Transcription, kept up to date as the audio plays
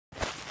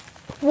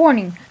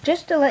Warning,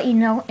 just to let you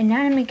know,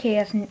 Inanimate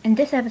Chaos, in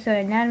this episode,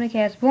 Inanimate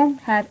Chaos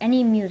won't have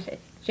any music.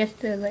 Just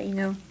to let you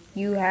know,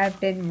 you have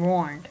been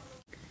warned.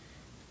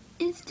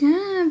 It's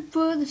time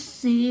for the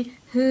see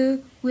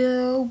who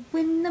will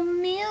win the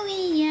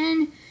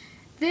million.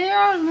 There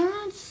are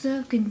lots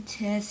of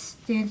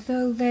contestants,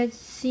 so let's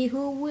see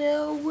who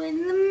will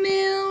win the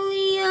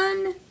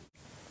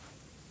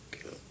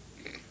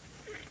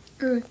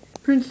million.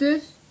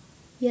 Princess?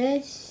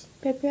 Yes,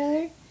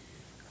 brother?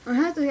 I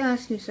have to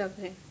ask you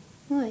something.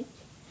 What?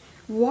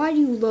 Why do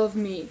you love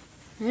me?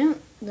 I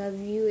don't love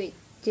you, I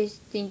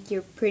just think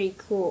you're pretty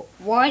cool.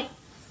 What?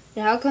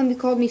 Then how come you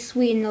called me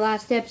sweet in the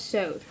last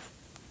episode?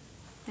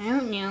 I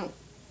don't know.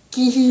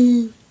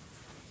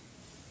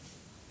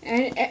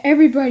 And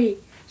everybody,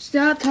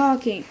 stop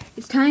talking.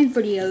 It's time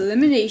for the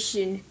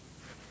elimination.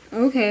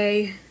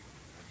 Okay.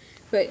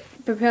 But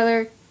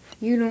Propeller,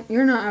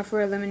 you're not up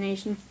for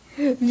elimination.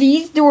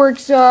 These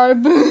dorks are.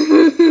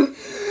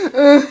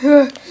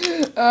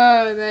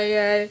 Oh my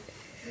god.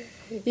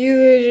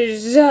 You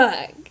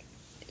suck.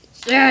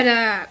 Shut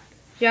up.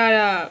 Shut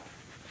up.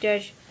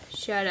 Just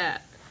shut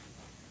up.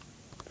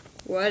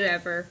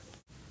 Whatever.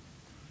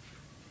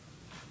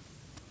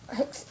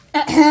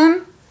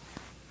 My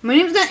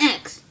name's not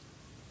X.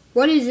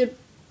 What is it,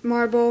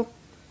 Marble?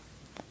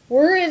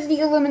 Where is the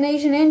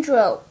elimination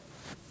intro?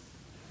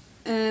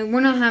 We're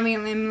not having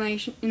an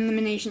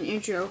elimination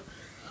intro.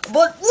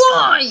 But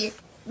why?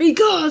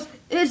 Because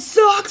it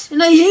sucks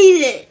and I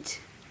hate it.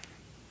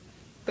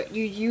 But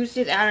you used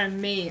it out of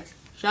me.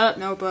 Shut up,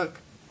 notebook.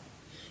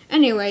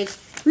 Anyways,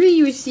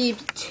 we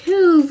received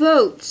 2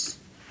 votes.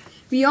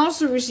 We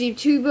also received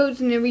 2 votes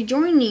in the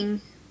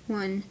rejoining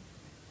one.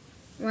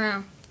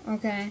 Wow,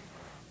 okay.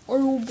 I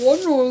hope I'm not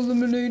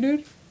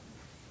eliminated.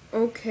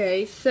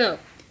 Okay, so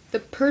the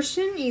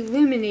person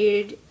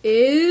eliminated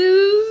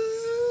is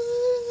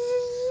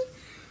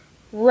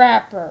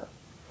Rapper.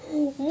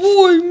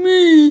 Why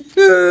me?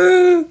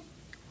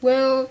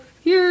 Well,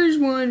 here's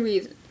one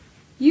reason.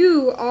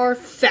 You are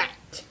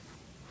fat.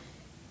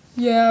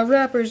 Yeah,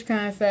 Rapper's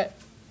kind of fat.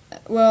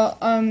 Well,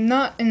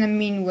 not in a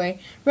mean way.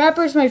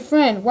 Rapper's my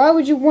friend. Why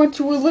would you want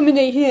to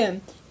eliminate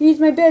him? He's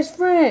my best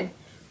friend.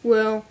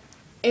 Well,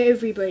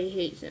 everybody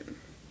hates him.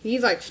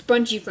 He's like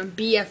Spongy from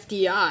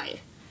BFDI.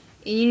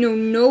 And you know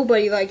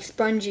nobody liked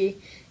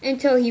Spongy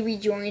until he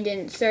rejoined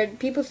and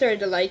people started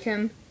to like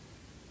him.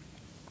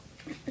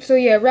 So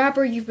yeah,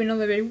 Rapper, you've been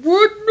eliminated.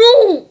 What?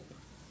 No!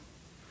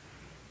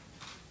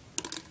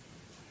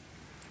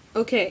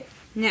 Okay,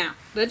 now,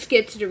 let's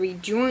get to the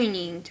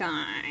rejoining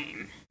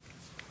time.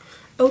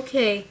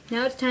 Okay,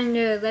 now it's time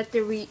to let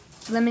the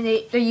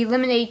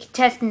eliminate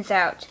contestants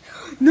out.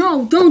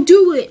 No, don't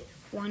do it!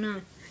 Why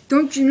not?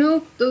 Don't you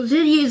know, those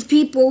hideous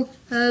people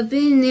have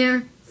been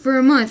there for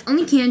a month.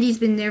 Only Candy's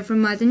been there for a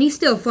month, and he's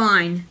still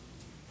fine.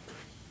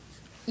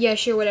 Yeah,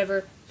 sure,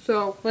 whatever.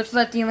 So, let's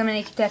let the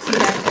eliminate contestants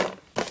out.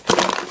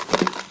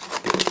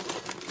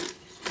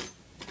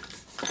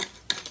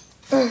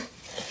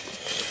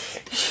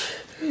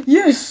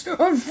 Yes,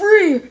 I'm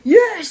free!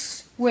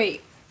 Yes!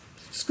 Wait,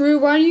 Screw,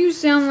 why do you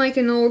sound like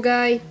an old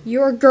guy?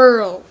 You're a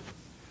girl.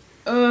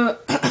 No,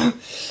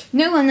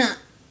 I'm not.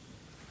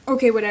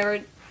 Okay,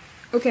 whatever.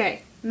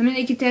 Okay,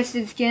 eliminate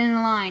contestants, get in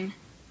the line.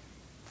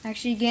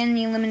 Actually, get in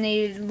the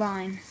eliminated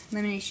line.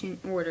 Elimination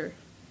order.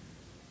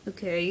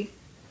 Okay.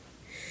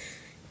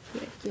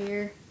 Get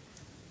there.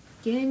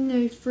 Get in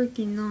the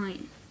freaking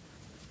line.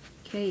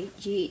 Okay,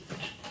 gee.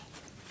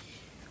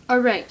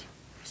 Alright.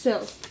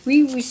 So,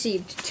 we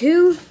received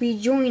 2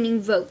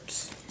 rejoining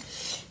votes.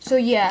 So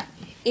yeah,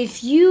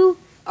 if you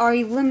get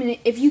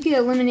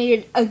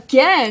eliminated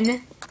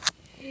again,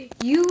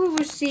 you will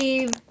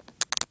receive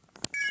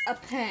a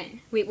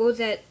pen. Wait, what was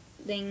that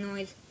dang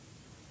noise?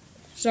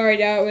 Sorry,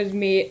 that was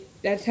me.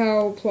 That's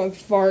how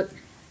plugs fart.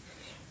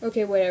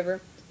 Okay, whatever.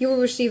 You will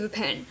receive a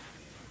pen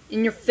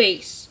in your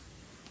face.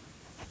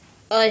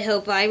 I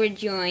hope I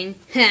rejoin.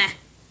 Ha!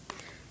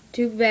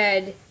 Too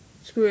bad,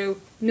 Screw.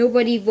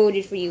 Nobody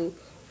voted for you.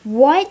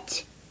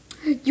 What?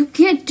 You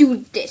can't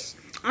do this.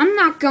 I'm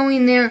not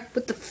going there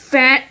with the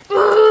fat.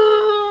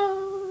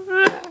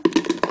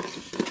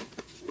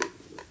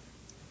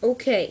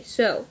 Okay,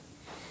 so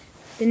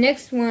the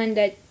next one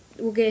that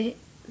will get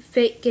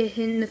hit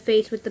in the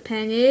face with the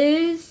pen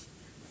is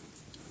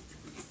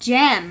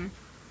Gem.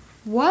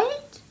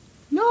 What?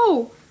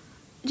 No.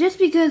 Just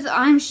because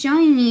I'm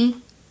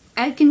shiny,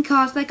 I can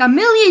cost like $1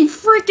 million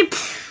freaking.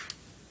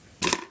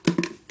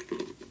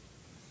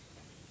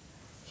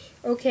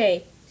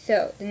 Okay.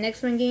 So, the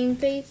next one getting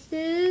faced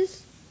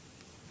is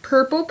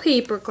Purple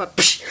Paperclip.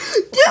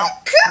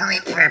 Don't call me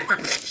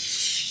Purple.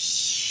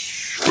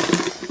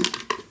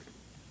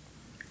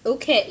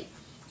 Okay,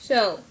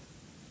 so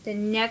the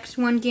next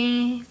one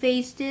getting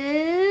faced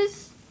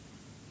is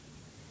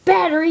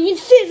Battery and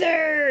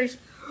Scissors.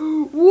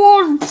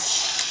 One.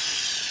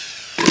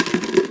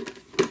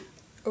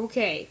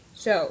 Okay,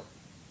 so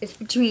it's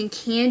between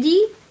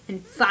Candy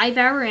and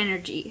 5-Hour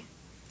Energy.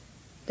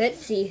 Let's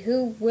see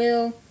who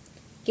will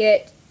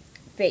get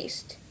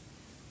faced.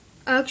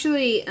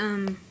 Actually,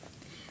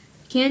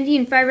 Candy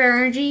and 5 Hour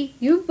Energy,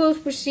 you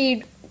both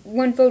received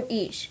 1 vote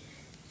each.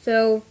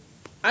 So,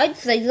 I'd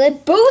say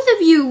let both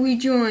of you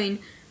rejoin.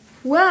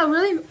 Wow,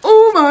 really?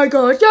 Oh my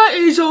gosh, that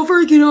is so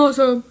freaking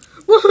awesome.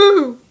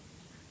 Woohoo!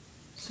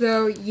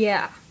 So,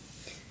 yeah.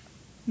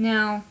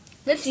 Now,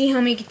 let's see how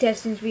many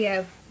contestants we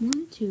have.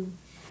 1, 2,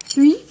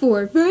 3,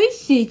 4, 5,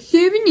 6,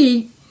 7,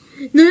 8,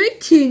 9,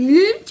 10,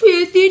 11,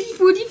 12, 13,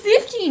 14,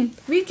 15.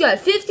 We've got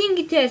 15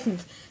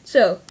 contestants.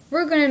 So,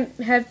 we're going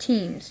to have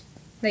teams.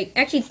 Like,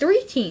 actually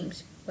 3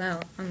 teams.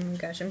 Wow, oh my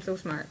gosh, I'm so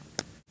smart.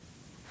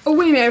 Oh,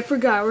 wait a minute, I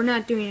forgot. We're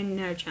not doing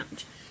another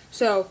challenge.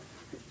 So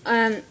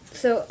I'm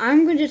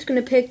just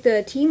going to pick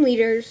the team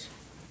leaders.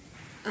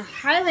 A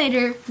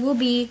highlighter will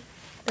be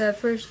the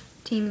first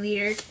team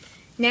leader.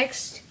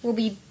 Next will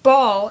be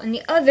ball, and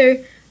the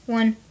other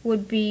one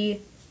would be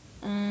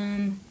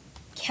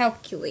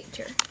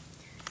calculator.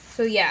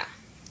 So yeah.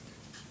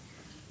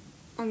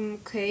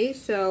 Okay,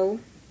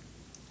 so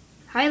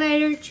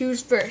highlighter,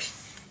 choose first.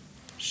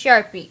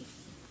 Sharpie.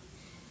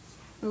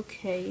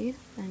 Okay,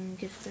 I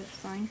guess that's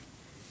fine.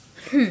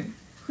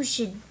 Who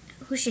should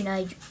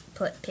I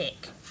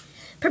pick?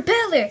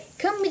 Propeller,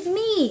 come with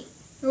me.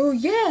 Oh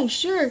yeah,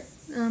 sure.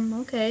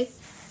 Okay.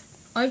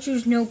 I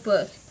choose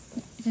notebook.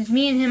 Since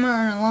me and him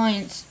are in an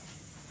alliance,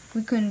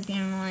 we couldn't be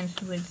in an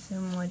alliance with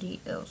somebody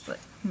else. But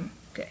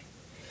okay.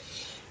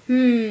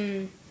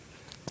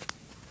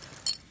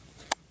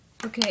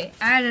 Okay,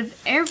 out of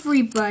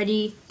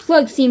everybody,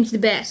 Plug seems the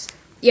best.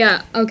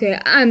 Yeah, okay,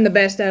 I'm the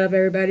best out of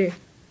everybody.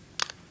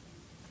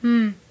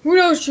 Who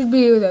else should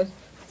be with us?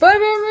 5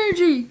 Hour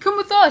Energy, come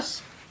with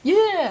us.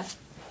 Yeah.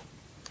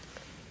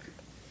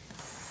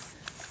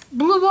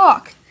 Blue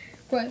Block.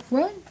 What?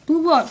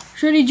 Blue Block.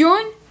 Should he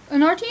join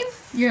on our team?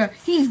 Yeah,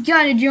 he's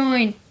gotta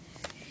join.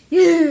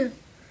 Yeah.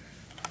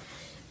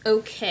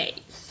 Okay,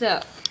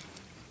 so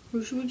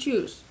who should we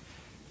choose?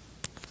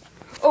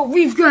 Oh,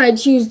 we've gotta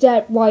choose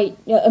that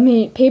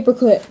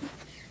paperclip.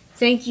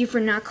 Thank you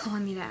for not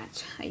calling me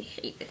that. I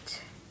hate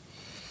it.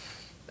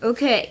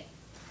 Okay,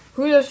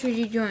 who else should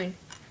you join?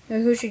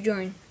 Who should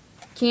join?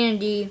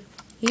 Candy.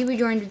 He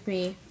rejoined with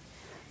me.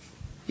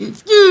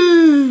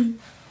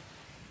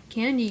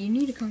 Candy, you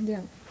need to calm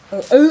down.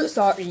 Oh,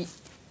 sorry.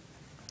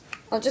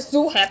 I'm just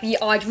so happy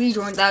I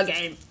rejoined that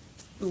game.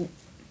 Ooh.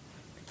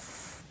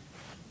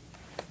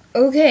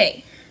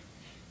 Okay.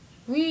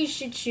 We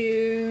should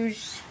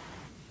choose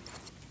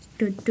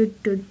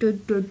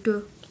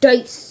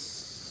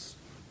Dice.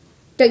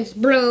 Dice,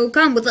 bro,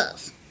 come with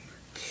us.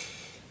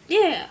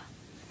 Yeah.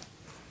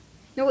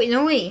 No wait.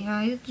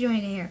 I have to join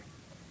in here.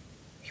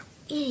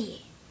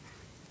 Idiot.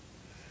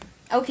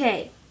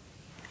 Okay.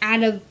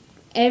 Out of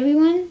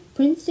everyone,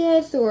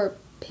 Princess or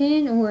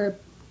Pin or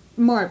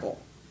Marble,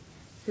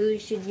 who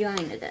should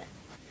join with that?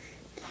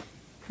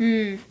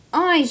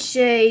 I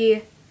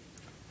say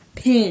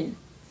Pin.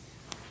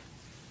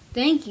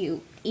 Thank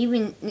you.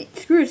 Even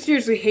Screw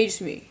seriously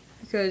hates me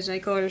because I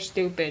call her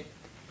stupid.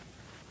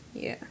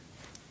 Yeah.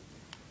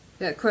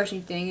 That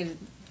crushing thing is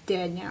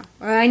dead now.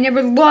 I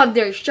never loved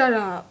her. Shut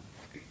up.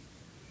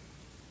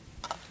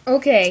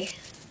 Okay.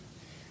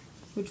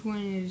 Which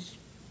one is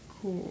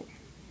cool?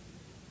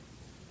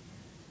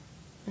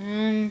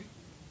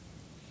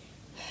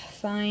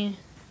 Fine.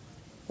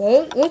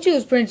 Well, we'll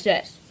choose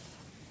Princess.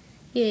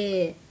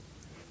 Yeah.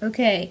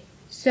 Okay.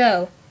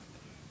 So,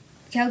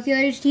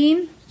 Calculator's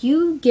team,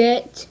 you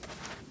get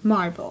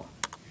Marble.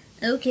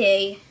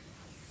 Okay.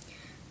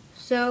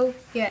 So,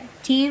 yeah,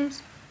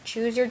 teams,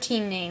 choose your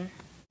team name.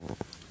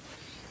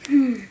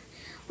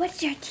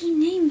 What's your team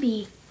name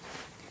be?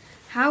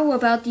 How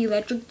about the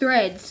Electric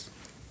Threads?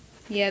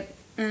 Yep,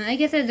 I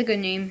guess that's a good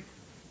name.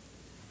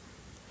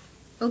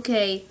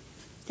 Okay,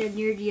 they're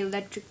near the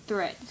Electric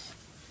Threads.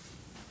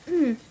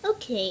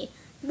 Okay,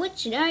 what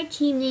should our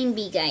team name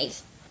be,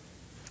 guys?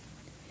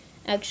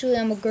 Actually,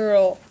 I'm a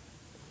girl.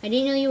 I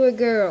didn't know you were a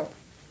girl,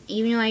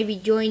 even though I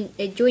joined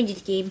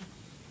this game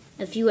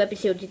a few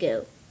episodes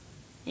ago.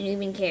 I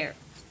didn't even care.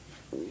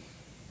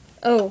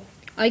 Oh,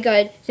 I got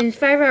it. Since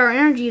 5 Hour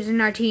Energy is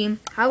in our team,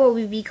 how about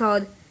we be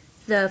called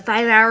the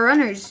 5 Hour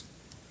Runners?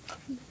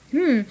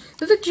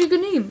 That's actually a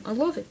good name. I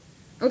love it.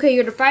 Okay,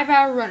 you're the 5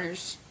 Hour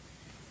Runners.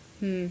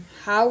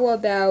 How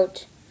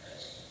about...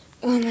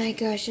 Oh my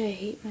gosh, I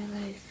hate my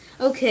life.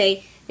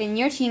 Okay, then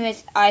your team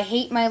is I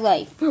Hate My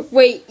Life.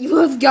 Wait, you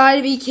have got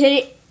to be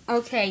kidding.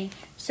 Okay,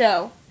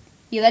 so,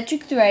 the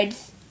Electric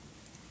Threads,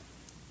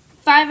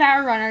 5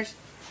 Hour Runners,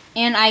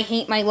 and I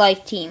Hate My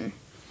Life team.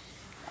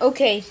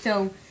 Okay,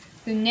 so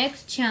the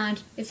next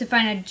challenge is to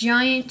find a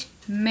giant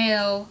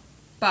mailbox.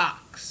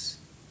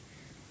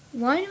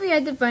 Why do we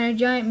have to find a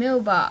giant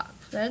mailbox?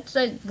 That's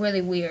like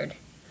really weird.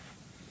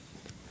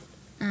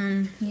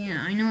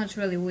 Yeah, I know it's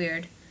really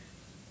weird.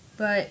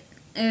 But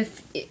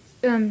if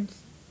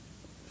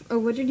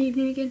what's your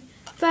name again?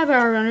 5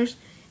 Hour Runners.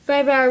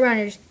 5 Hour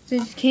Runners.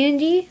 Since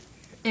Candy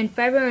and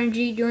 5 Hour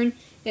Energy join,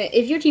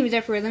 if your team is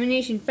up for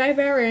elimination, 5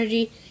 Hour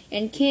Energy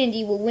and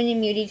Candy will win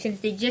immunity since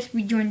they just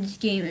rejoined this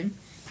game and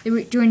they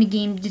rejoined the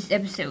game this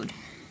episode.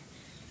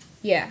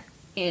 Yeah,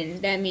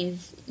 and that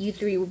means you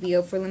three will be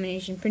up for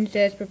elimination: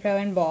 Princess, Propeller,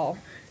 and Ball.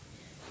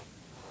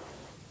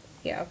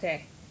 Yeah,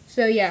 okay.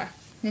 So yeah,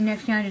 the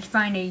next challenge is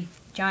find a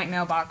giant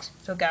mailbox.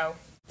 So go.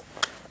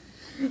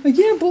 I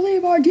can't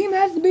believe our team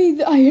has to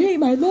be I hate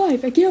my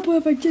life. I can't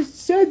believe I just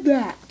said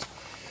that.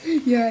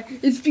 Yeah,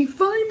 it's be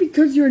fine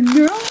because you're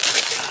not.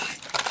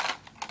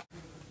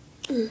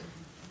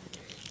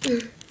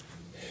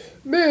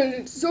 Man,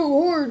 it's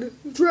so hard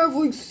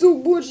traveling so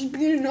much and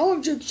being an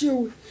object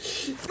show.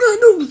 I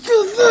know it's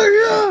so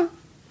fun.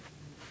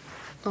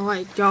 Oh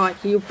my god,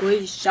 can you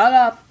please shut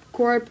up,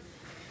 Corp?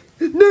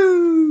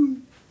 No!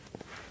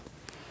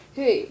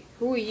 Hey,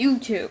 who are you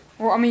two?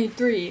 Or, I mean,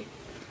 three.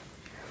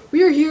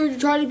 We are here to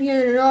try to be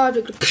an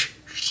object.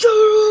 Shut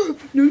up!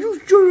 No, you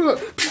shut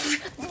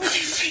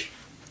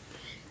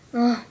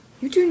up!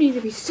 You two need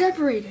to be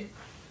separated.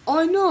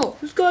 I know,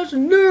 this guy's a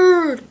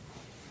nerd.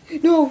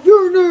 No,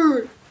 you're a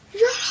nerd.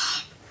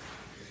 Shut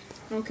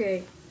up!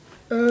 Okay.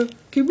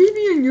 Can we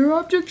be in your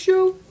object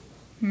show?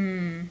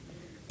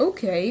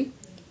 Okay.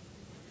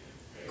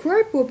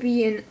 Corp will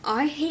be in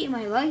I Hate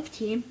My Life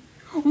team.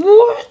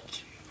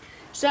 What?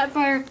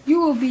 Sapphire, you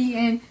will be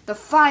in the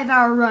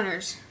 5-hour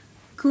runners.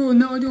 Cool,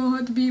 no, I don't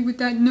have to be with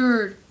that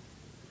nerd.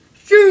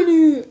 Shut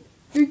up!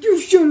 You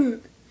shut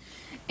up!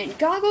 And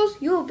Goggles,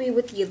 you will be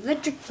with the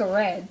electric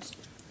threads.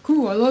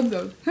 Cool, I love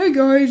those. Hey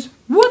guys,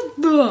 what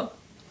the?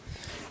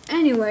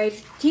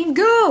 Anyways, team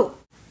go!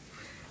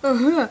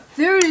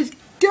 There it is.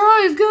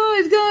 Guys,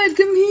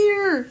 come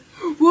here!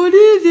 What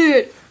is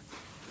it?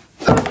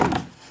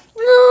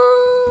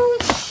 No!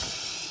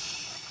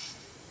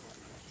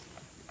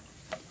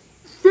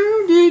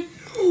 Found it!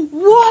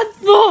 What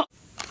the?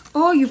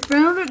 Oh, you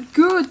found it?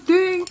 Good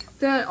thing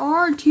that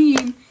our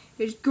team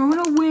is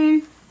gonna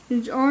win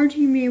since our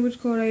teammate was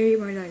called I Hate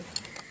My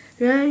Life.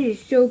 That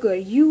is so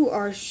good. You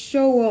are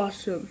so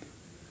awesome.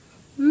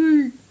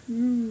 Thank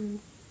you.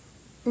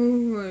 Oh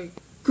my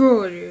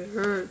god, it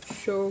hurts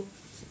so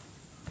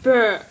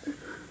bad.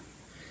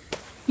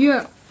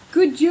 Yeah,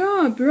 good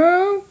job,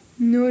 bro.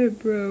 Not a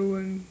bro,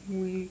 I'm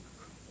weak.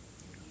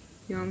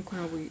 Yeah, I'm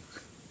kind of weak.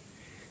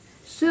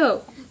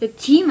 So, the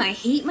team I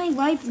Hate My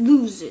Life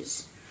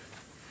loses.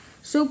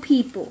 So,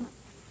 people,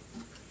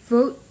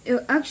 vote.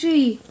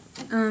 Actually,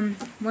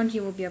 one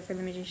team will be up for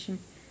the magician.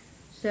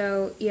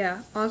 So,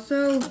 yeah.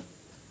 Also,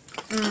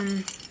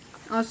 the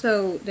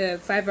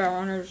 5-hour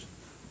honors,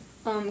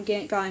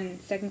 got in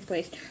second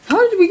place.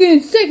 How did we get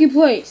in second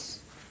place?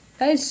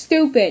 That is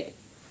stupid.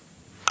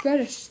 That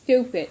is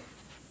stupid.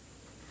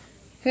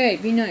 Hey,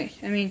 be nice.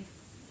 I mean,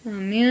 oh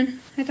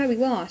man, I thought we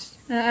lost.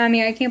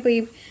 I can't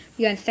believe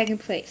we got in second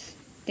place.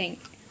 Dang.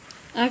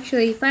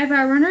 Actually,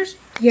 5-hour runners,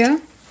 yeah.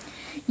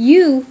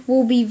 You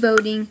will be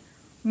voting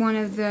one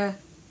of the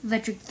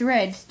electric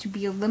threads to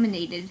be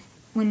eliminated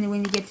when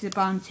you get to the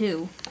bottom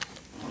 2.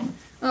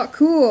 Oh,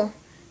 cool.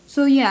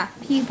 So yeah,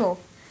 people,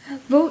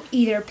 vote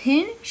either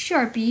pin,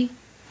 Sharpie,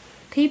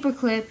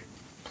 paperclip,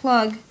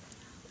 plug,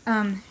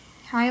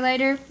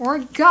 highlighter, or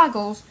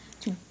goggles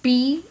to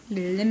be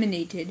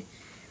eliminated.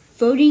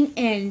 Voting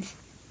ends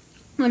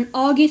on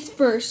August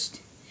 1st,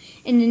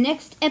 and the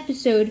next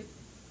episode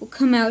will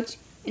come out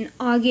in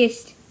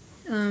August,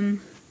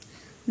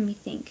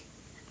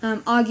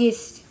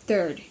 August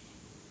 3rd.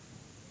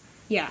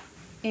 Yeah,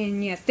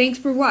 and yeah, thanks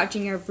for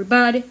watching,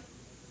 everybody.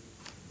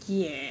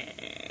 Yeah.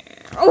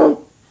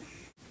 Oh!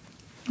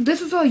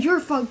 This was all your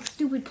fault,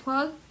 stupid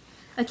plug.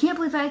 I can't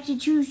believe I actually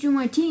chose you on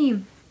my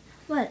team.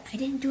 What? I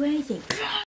didn't do anything.